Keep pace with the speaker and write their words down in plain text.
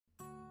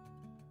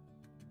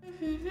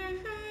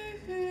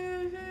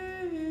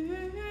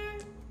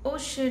Oh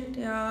shit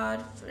यार,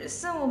 फिर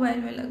से मोबाइल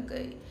में लग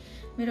गई।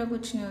 मेरा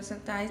कुछ नहीं हो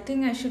सकता। I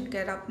think I should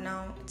get up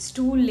now. It's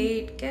to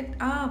late. Get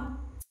up.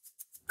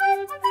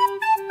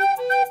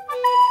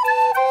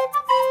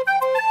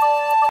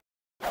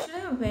 Should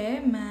I wear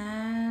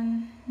man?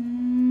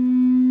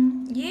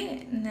 ये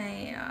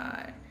नहीं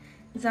यार,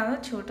 ज़्यादा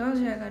छोटा हो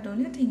जाएगा। Don't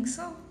you think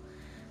so?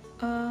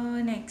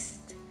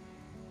 Next.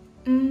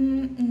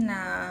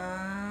 ना,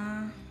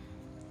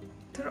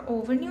 थोड़ा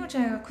ओवर नहीं हो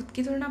जाएगा? खुद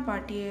की थोड़ा ना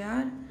पार्टी है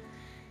यार।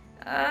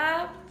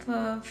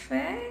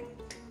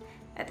 Perfect.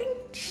 I think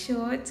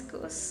shirts go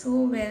so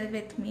well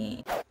with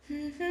me.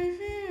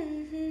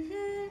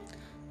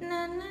 Na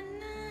na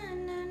na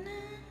na na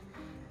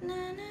na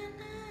na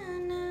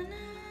na na.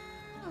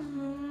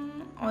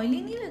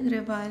 Oily नहीं लग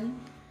रहे बाल?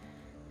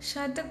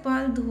 शायद तक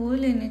बाल धो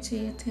लेने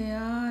चाहिए थे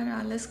यार,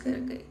 आलस कर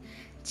गई।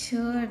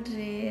 छोड़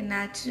रे,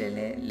 नेचुरल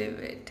है,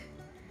 लिव इट।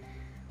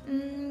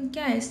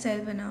 क्या हेयर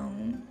स्टाइल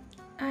बनाऊँ?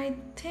 I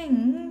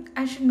think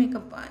I should make a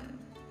बन।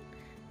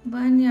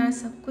 बन यार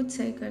सब कुछ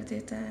सही कर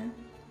देता है।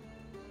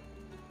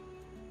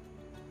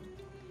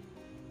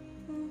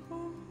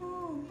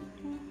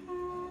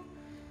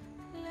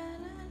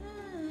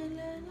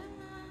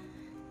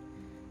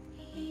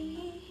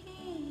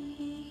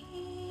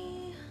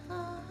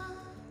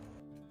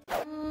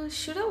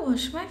 Should I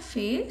wash my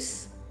face?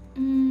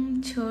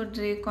 छोड़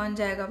रे, कौन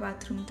जाएगा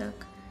बाथरूम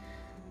तक?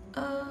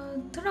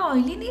 थोड़ा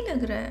ऑयली नहीं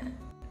लग रहा है?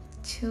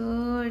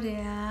 छोड़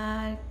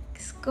यार,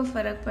 किसको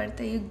फ़र्क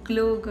पड़ता है? ये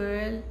ग्लो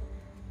गर्ल।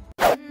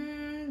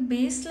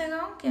 बेस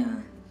लगाऊं क्या?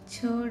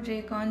 छोड़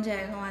रे, कौन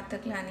जाएगा वहाँ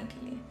तक लाने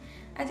के लिए?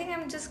 I think I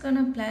am just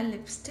gonna apply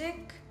lipstick.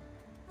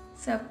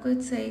 सब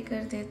कुछ सही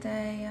कर देता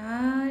है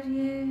यार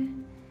ये।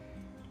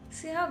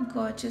 See how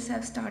gorgeous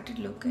I've started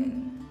looking.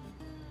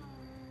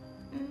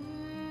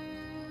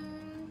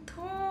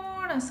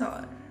 थोड़ा सा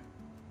और,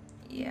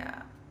 या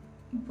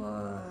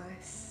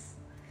बस,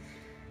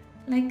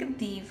 लाइक अ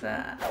दीवा।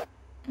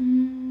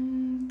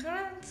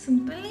 थोड़ा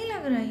सिंपल नहीं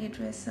लग रहा ये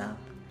ड्रेस आप?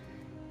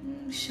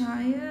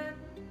 शायद,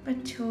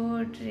 पर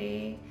छोड़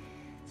रे,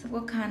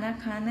 सबको खाना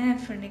खाना है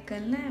फिर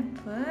निकलना है,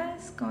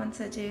 बस कौन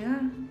सजेगा?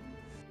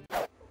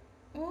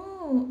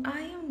 ओह,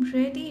 आई एम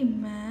रेडी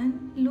मैन।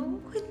 लोगों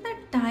को इतना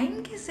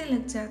टाइम कैसे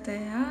लग जाता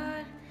है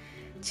यार?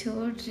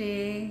 छोड़ रे,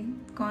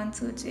 कौन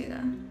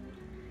सोचेगा?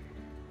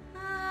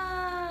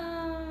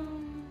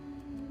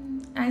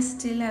 I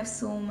still have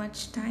so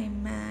much time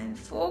man.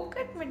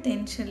 फोकट में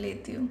टेंशन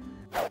लेती हूँ।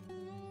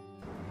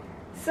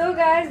 So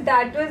guys,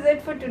 that was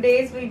it for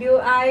today's video.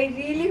 I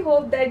really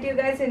hope that you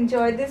guys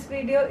enjoyed this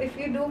video. If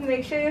you do,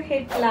 make sure you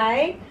hit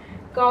like,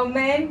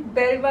 comment,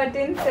 bell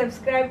button,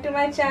 subscribe to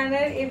my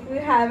channel if you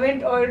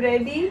haven't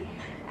already.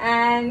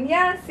 And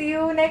yeah, see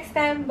you next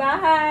time.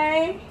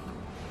 Bye.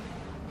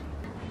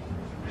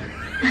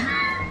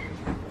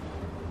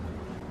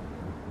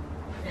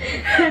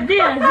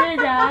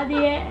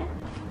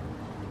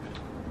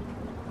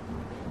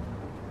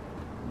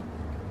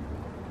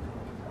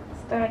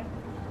 Start.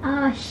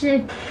 Oh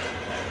shit.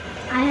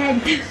 I had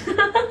to.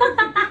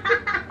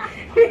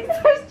 It's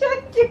so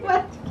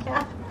much.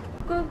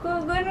 Go,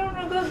 no,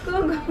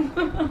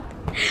 go.